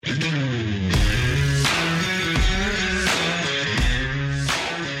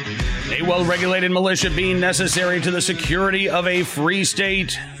well-regulated militia being necessary to the security of a free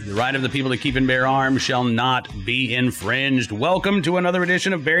state. The right of the people to keep and bear arms shall not be infringed. Welcome to another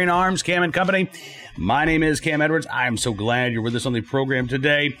edition of Bearing Arms, Cam and Company. My name is Cam Edwards. I'm so glad you're with us on the program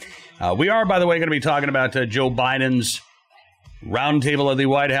today. We are, by the way, going to be talking about Joe Biden's roundtable at the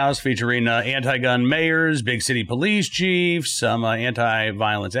White House featuring anti-gun mayors, big city police chiefs, some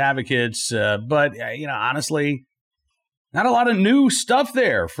anti-violence advocates. But honestly, not a lot of new stuff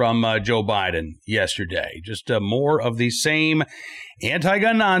there from Joe Biden yesterday. Just more of the same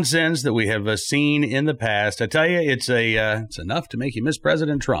anti-gun nonsense that we have seen in the past. I tell you, it's enough to make you miss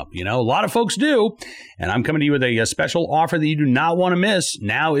President Trump. A lot of folks do. And I'm coming to you with a special offer that you do not want to miss.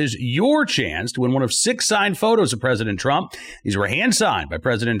 Now is your chance to win one of 6 signed photos of President Trump. These were hand-signed by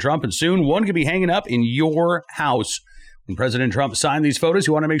President Trump, and soon one could be hanging up in your house. When President Trump signed these photos,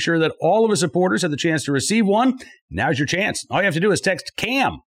 you want to make sure that all of his supporters have the chance to receive one. Now's your chance. All you have to do is text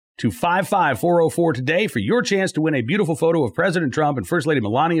CAM to 55404 today for your chance to win a beautiful photo of President Trump and First Lady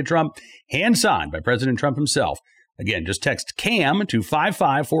Melania Trump, hand-signed by President Trump himself. Again, just text CAM to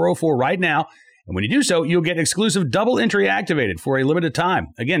 55404 right now. And when you do so, you'll get exclusive double entry activated for a limited time.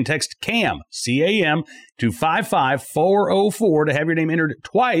 Again, text CAM, C-A-M, to 55404 to have your name entered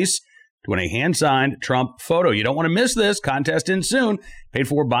twice to win a hand-signed Trump photo. You don't want to miss this. Contest ends soon. Paid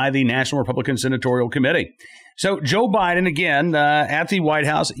for by the National Republican Senatorial Committee. So Joe Biden, again, at the White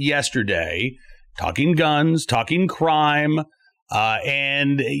House yesterday, talking guns, talking crime,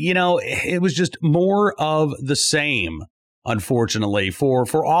 and, it was just more of the same, unfortunately, for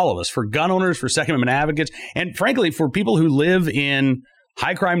all of us, for gun owners, for Second Amendment advocates, and frankly, for people who live in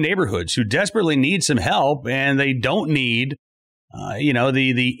high-crime neighborhoods who desperately need some help, and they don't need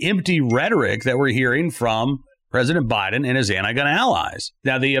the empty rhetoric that we're hearing from President Biden and his anti-gun allies.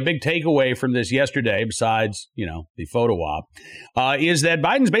 Now, the big takeaway from this yesterday, besides, the photo op, is that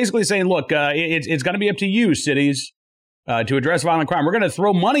Biden's basically saying, look, it's going to be up to you, cities, to address violent crime. We're going to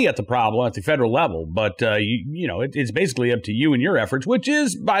throw money at the problem at the federal level, but, it's basically up to you and your efforts, which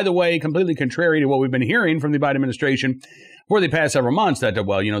is, by the way, completely contrary to what we've been hearing from the Biden administration for the past several months, that,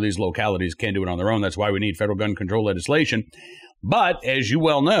 these localities can't do it on their own. That's why we need federal gun control legislation. But as you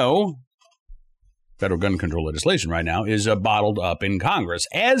well know, federal gun control legislation right now is bottled up in Congress,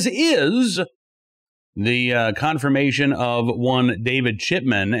 as is the confirmation of one David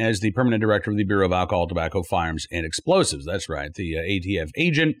Chipman as the permanent director of the Bureau of Alcohol, Tobacco, Firearms, and Explosives. That's right. The ATF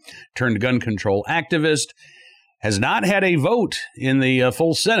agent turned gun control activist has not had a vote in the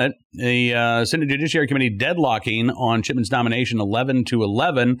full Senate. The Senate Judiciary Committee deadlocking on Chipman's nomination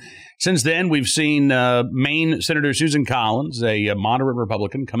 11-11. Since then, we've seen Maine Senator Susan Collins, a moderate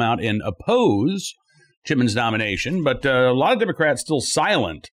Republican, come out and oppose Chipman's nomination. But a lot of Democrats still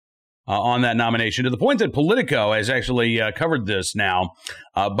silent on that nomination, to the point that Politico has actually covered this now.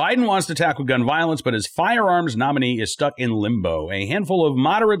 Biden wants to tackle gun violence, but his firearms nominee is stuck in limbo. A handful of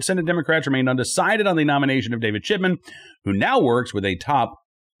moderate Senate Democrats remained undecided on the nomination of David Chipman, who now works with a top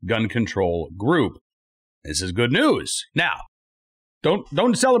gun control group. This is good news. Now,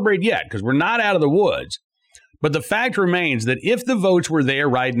 don't celebrate yet, because we're not out of the woods. But the fact remains that if the votes were there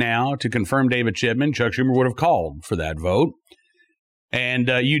right now to confirm David Chipman, Chuck Schumer would have called for that vote. And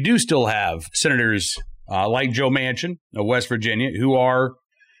you do still have senators like Joe Manchin of West Virginia who are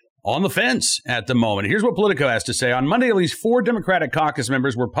on the fence at the moment. Here's what Politico has to say. On Monday, at least 4 Democratic caucus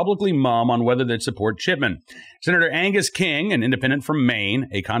members were publicly mum on whether they'd support Chipman. Senator Angus King, an independent from Maine,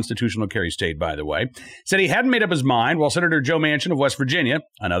 a constitutional carry state, by the way, said he hadn't made up his mind, while Senator Joe Manchin of West Virginia,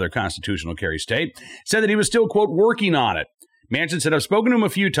 another constitutional carry state, said that he was still, quote, working on it. Manchin said, I've spoken to him a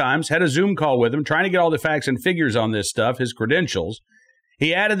few times, had a Zoom call with him, trying to get all the facts and figures on this stuff, his credentials.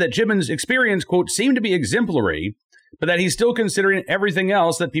 He added that Chipman's experience, quote, seemed to be exemplary, but that he's still considering everything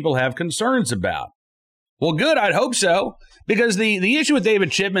else that people have concerns about. Well, good, I'd hope so, because the issue with David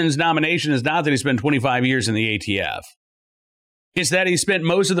Chipman's nomination is not that he spent 25 years in the ATF. It's that he spent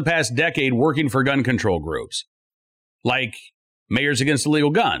most of the past decade working for gun control groups, like Mayors Against Illegal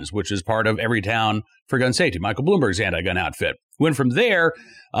Guns, which is part of Everytown for Gun Safety, Michael Bloomberg's anti-gun outfit. Went from there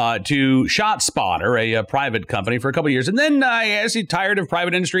to ShotSpotter, a private company, for a couple of years. And then I guess he tired of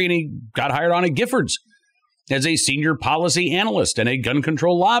private industry and he got hired on at Giffords as a senior policy analyst and a gun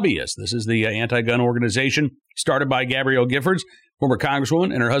control lobbyist. This is the anti-gun organization started by Gabrielle Giffords, former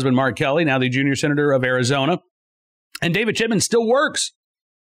congresswoman, and her husband, Mark Kelly, now the junior senator of Arizona. And David Chipman still works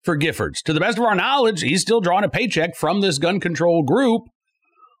for Giffords. To the best of our knowledge, he's still drawing a paycheck from this gun control group,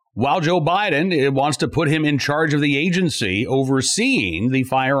 while Joe Biden wants to put him in charge of the agency overseeing the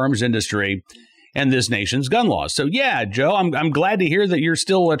firearms industry and this nation's gun laws. So, yeah, Joe, I'm glad to hear that you're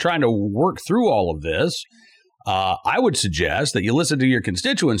still trying to work through all of this. I would suggest that you listen to your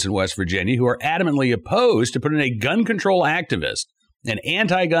constituents in West Virginia who are adamantly opposed to putting a gun control activist, an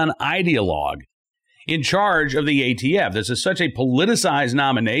anti-gun ideologue, in charge of the ATF. This is such a politicized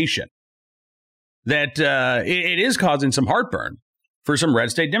nomination that it is causing some heartburn for some red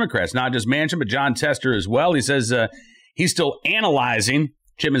state Democrats, not just Manchin, but Jon Tester as well. He says he's still analyzing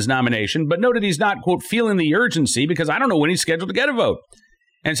Chipman's nomination, but noted he's not, quote, feeling the urgency because I don't know when he's scheduled to get a vote.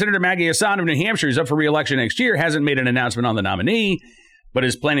 And Senator Maggie Hassan of New Hampshire is up for re-election next year, hasn't made an announcement on the nominee, but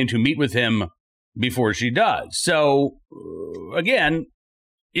is planning to meet with him before she does. So, again,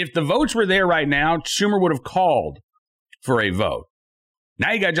 if the votes were there right now, Schumer would have called for a vote.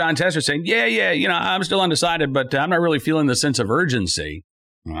 Now you got Jon Tester saying, yeah, I'm still undecided, but I'm not really feeling the sense of urgency.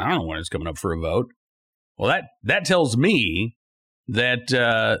 Well, I don't know when it's coming up for a vote. Well, that tells me that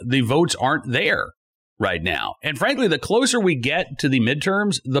the votes aren't there right now. And frankly, the closer we get to the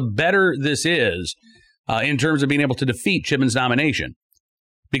midterms, the better this is in terms of being able to defeat Chipman's nomination.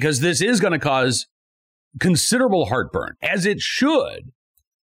 Because this is going to cause considerable heartburn, as it should,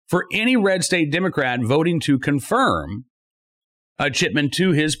 for any red state Democrat voting to confirm Chipman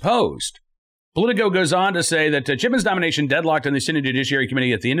to his post. Politico goes on to say that Chipman's nomination deadlocked in the Senate Judiciary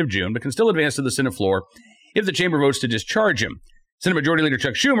Committee at the end of June, but can still advance to the Senate floor if the chamber votes to discharge him. Senate Majority Leader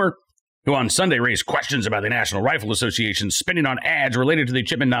Chuck Schumer, who on Sunday raised questions about the National Rifle Association spending on ads related to the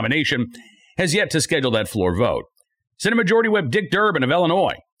Chipman nomination, has yet to schedule that floor vote. Senate Majority Whip Dick Durbin of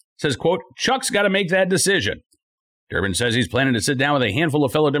Illinois says, quote, Chuck's got to make that decision. Durbin says he's planning to sit down with a handful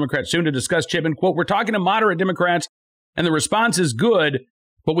of fellow Democrats soon to discuss Chipman. Quote, we're talking to moderate Democrats, and the response is good,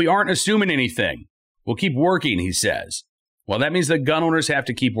 but we aren't assuming anything. We'll keep working, he says. Well, that means that gun owners have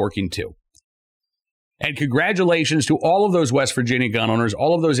to keep working too. And congratulations to all of those West Virginia gun owners,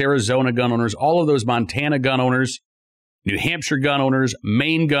 all of those Arizona gun owners, all of those Montana gun owners, New Hampshire gun owners,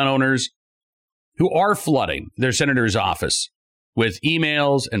 Maine gun owners, who are flooding their senator's office with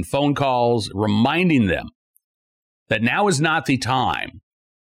emails and phone calls reminding them that now is not the time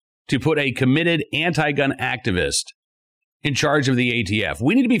to put a committed anti-gun activist in charge of the ATF.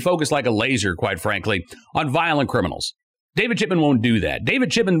 We need to be focused like a laser, quite frankly, on violent criminals. David Chipman won't do that.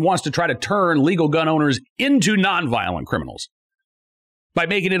 David Chipman wants to try to turn legal gun owners into nonviolent criminals by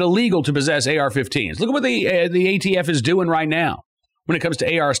making it illegal to possess AR-15s. Look at what the ATF is doing right now when it comes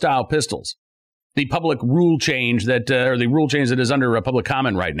to AR-style pistols. The public rule change that is under a public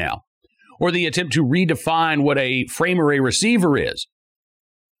comment right now, or the attempt to redefine what a frame or a receiver is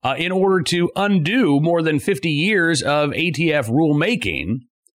in order to undo more than 50 years of ATF rulemaking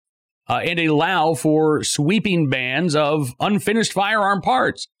and allow for sweeping bans of unfinished firearm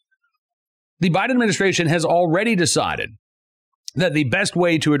parts. The Biden administration has already decided that the best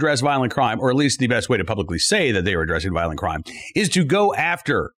way to address violent crime, or at least the best way to publicly say that they are addressing violent crime, is to go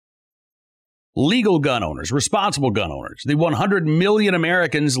after legal gun owners, responsible gun owners, the 100 million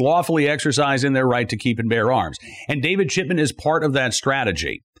Americans lawfully exercising their right to keep and bear arms. And David Chipman is part of that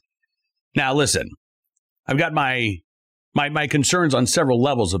strategy. Now, listen, I've got my concerns on several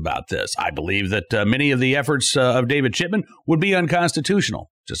levels about this. I believe that many of the efforts of David Chipman would be unconstitutional,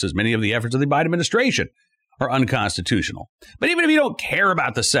 just as many of the efforts of the Biden administration are unconstitutional. But even if you don't care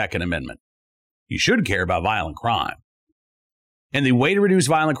about the Second Amendment, you should care about violent crime. And the way to reduce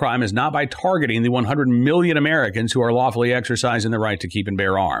violent crime is not by targeting the 100 million Americans who are lawfully exercising the right to keep and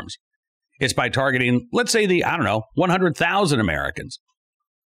bear arms. It's by targeting, let's say, 100,000 Americans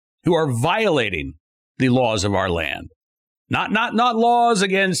who are violating the laws of our land. Not laws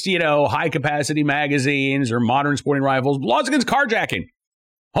against, high-capacity magazines or modern sporting rifles, laws against carjacking,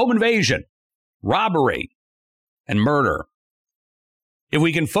 home invasion, robbery, and murder. If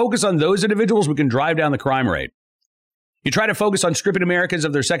we can focus on those individuals, we can drive down the crime rate. You try to focus on stripping Americans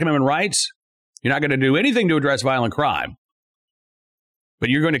of their Second Amendment rights, you're not going to do anything to address violent crime. But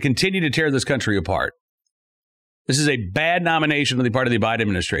you're going to continue to tear this country apart. This is a bad nomination on the part of the Biden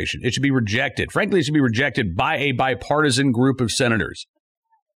administration. It should be rejected. Frankly, it should be rejected by a bipartisan group of senators.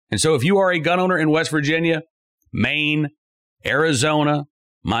 And so if you are a gun owner in West Virginia, Maine, Arizona,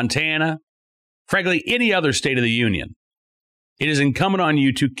 Montana, frankly, any other state of the union, it is incumbent on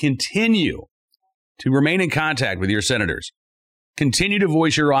you to continue to remain in contact with your senators. Continue to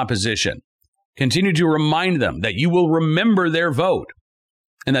voice your opposition. Continue to remind them that you will remember their vote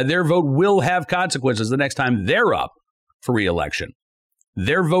and that their vote will have consequences the next time they're up for re-election.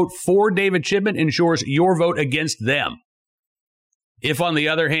 Their vote for David Chipman ensures your vote against them. If, on the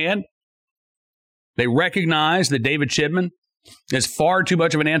other hand, they recognize that David Chipman is far too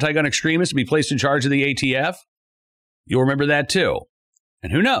much of an anti-gun extremist to be placed in charge of the ATF, you'll remember that too.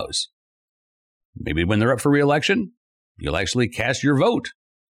 And who knows? Maybe when they're up for re-election, you'll actually cast your vote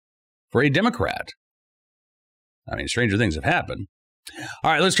for a Democrat. I mean, stranger things have happened.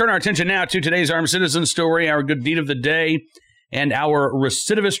 All right, let's turn our attention now to today's Armed Citizen story, our good deed of the day, and our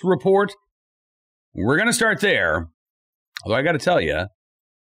recidivist report. We're going to start there. Although I got to tell you,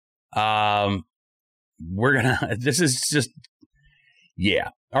 Our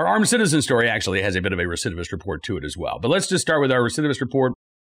Armed Citizen story actually has a bit of a recidivist report to it as well. But let's just start with our recidivist report.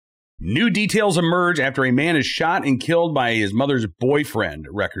 New details emerge after a man is shot and killed by his mother's boyfriend,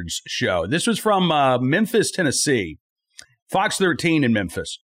 records show. This was from Memphis, Tennessee. Fox 13 in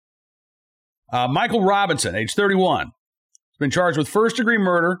Memphis. Michael Robinson, age 31, has been charged with first-degree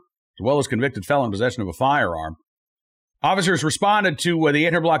murder, as well as convicted felon in possession of a firearm. Officers responded to the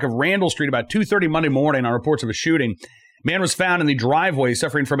 800 block of Randall Street about 2:30 Monday morning on reports of a shooting. Man was found in the driveway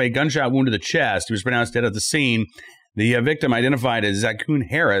suffering from a gunshot wound to the chest. He was pronounced dead at the scene. The victim identified as Zaccoon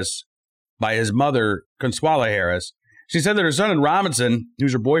Harris by his mother, Consuela Harris. She said that her son and Robinson,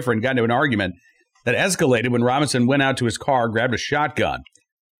 who's her boyfriend, got into an argument that escalated when Robinson went out to his car, grabbed a shotgun,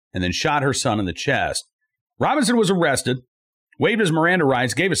 and then shot her son in the chest. Robinson was arrested, waived his Miranda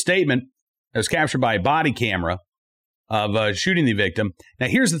rights, gave a statement that was captured by a body camera of shooting the victim. Now,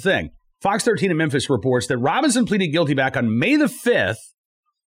 here's the thing. Fox 13 in Memphis reports that Robinson pleaded guilty back on May the 5th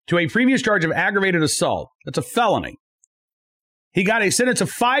to a previous charge of aggravated assault. That's a felony. He got a sentence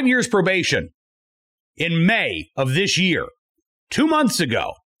of 5 years probation in May of this year. 2 months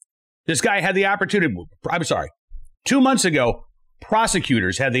ago, this guy had the opportunity. 2 months ago,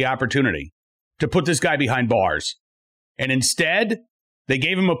 prosecutors had the opportunity to put this guy behind bars. And instead, they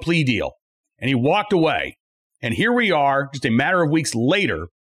gave him a plea deal. And he walked away. And here we are, just a matter of weeks later.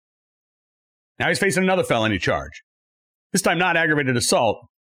 Now he's facing another felony charge. This time not aggravated assault.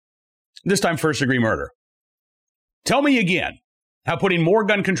 This time first-degree murder. Tell me again how putting more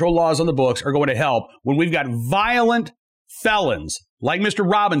gun control laws on the books are going to help when we've got violent felons like Mr.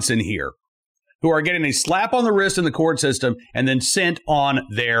 Robinson here who are getting a slap on the wrist in the court system and then sent on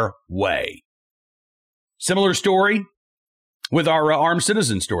their way. Similar story with our armed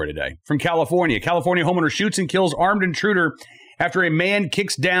citizen story today from California. California homeowner shoots and kills armed intruder after a man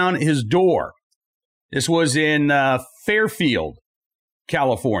kicks down his door. This was in Fairfield,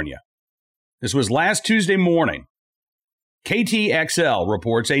 California. This was last Tuesday morning. KTXL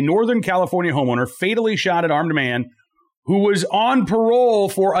reports a Northern California homeowner fatally shot an armed man who was on parole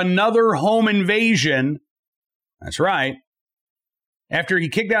for another home invasion. That's right. After he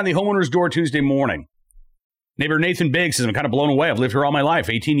kicked down the homeowner's door Tuesday morning. Neighbor Nathan Biggs says, I'm kind of blown away. I've lived here all my life,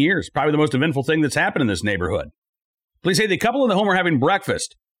 18 years. Probably the most eventful thing that's happened in this neighborhood. Police say the couple in the home were having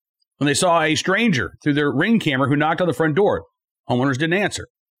breakfast when they saw a stranger through their Ring camera who knocked on the front door. Homeowners didn't answer.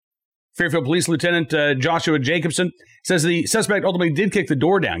 Fairfield Police Lieutenant Joshua Jacobson says the suspect ultimately did kick the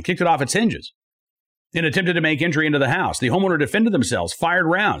door down, kicked it off its hinges, and attempted to make entry into the house. The homeowner defended themselves, fired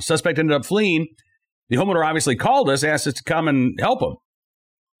rounds. Suspect ended up fleeing. The homeowner obviously called us, asked us to come and help him.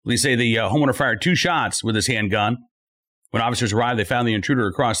 Police say the homeowner fired 2 shots with his handgun. When officers arrived, they found the intruder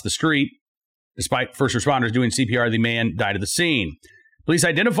across the street. Despite first responders doing CPR, the man died at the scene. Police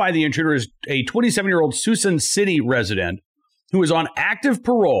identified the intruder as a 27-year-old Suisun City resident who was on active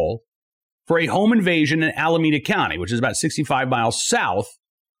parole for a home invasion in Alameda County, which is about 65 miles south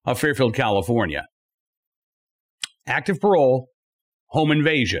of Fairfield, California. Active parole, home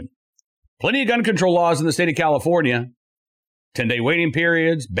invasion. Plenty of gun control laws in the state of California. 10-day waiting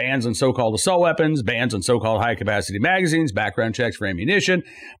periods, bans on so-called assault weapons, bans on so-called high-capacity magazines, background checks for ammunition,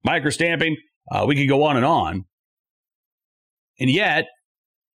 microstamping. We could go on and on. And yet,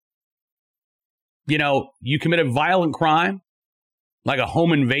 you commit a violent crime, like a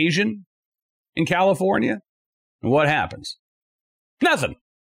home invasion in California, and what happens? Nothing.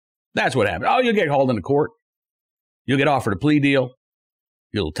 That's what happens. Oh, you'll get hauled into court. You'll get offered a plea deal.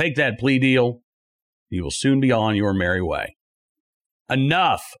 You'll take that plea deal. You will soon be on your merry way.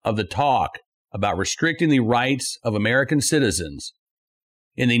 Enough of the talk about restricting the rights of American citizens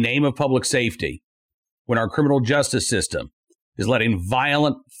in the name of public safety when our criminal justice system is letting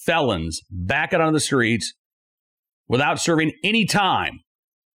violent felons back out on the streets without serving any time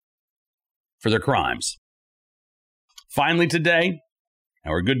for their crimes. Finally today,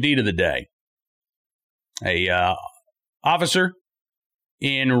 our good deed of the day. A officer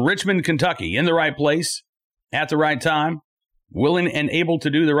in Richmond, Kentucky, in the right place, at the right time, willing and able to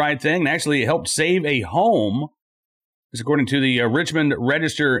do the right thing, and actually helped save a home. This, according to the Richmond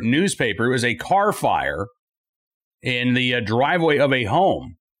Register newspaper, it was a car fire in the driveway of a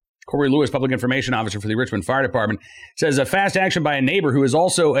home. Corey Lewis, public information officer for the Richmond Fire Department, says a fast action by a neighbor who is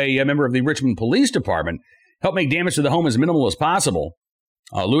also a member of the Richmond Police Department helped make damage to the home as minimal as possible.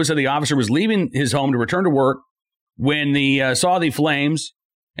 Lewis said the officer was leaving his home to return to work when he saw the flames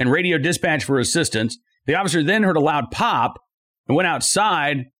and radio dispatch for assistance. The officer then heard a loud pop and went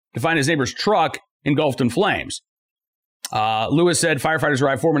outside to find his neighbor's truck engulfed in flames. Lewis said firefighters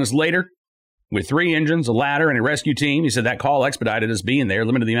arrived 4 minutes later with 3 engines, a ladder, and a rescue team. He said that call expedited us being there,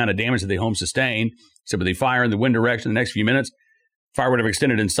 limited the amount of damage that the home sustained. He said with the fire in the wind direction in the next few minutes, fire would have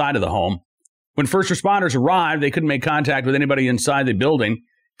extended inside of the home. When first responders arrived, they couldn't make contact with anybody inside the building.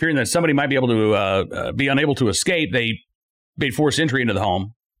 Fearing that somebody might be able to be unable to escape, they made forced entry into the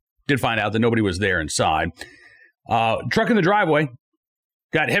home. Did find out that nobody was there inside. Truck in the driveway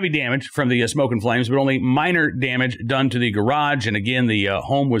got heavy damage from the smoke and flames, but only minor damage done to the garage. And again, the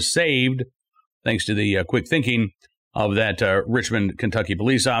home was saved thanks to the quick thinking of that Richmond, Kentucky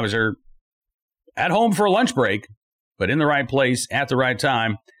police officer at home for a lunch break, but in the right place at the right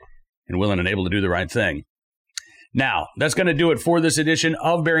time and willing and able to do the right thing. Now, that's going to do it for this edition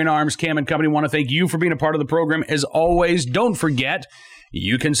of Bearing Arms Cam and Company. I want to thank you for being a part of the program. As always, don't forget,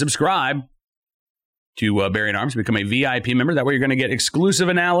 you can subscribe to Bearing Arms, become a VIP member. That way you're going to get exclusive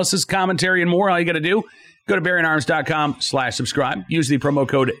analysis, commentary, and more. All you got to do, go to bearingarms.com/subscribe. Use the promo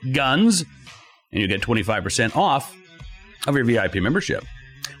code GUNS, and you get 25% off of your VIP membership.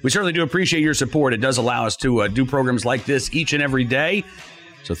 We certainly do appreciate your support. It does allow us to do programs like this each and every day.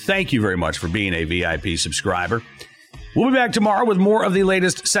 So thank you very much for being a VIP subscriber. We'll be back tomorrow with more of the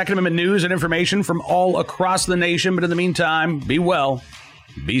latest Second Amendment news and information from all across the nation. But in the meantime, be well,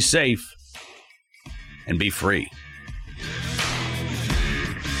 be safe, and be free.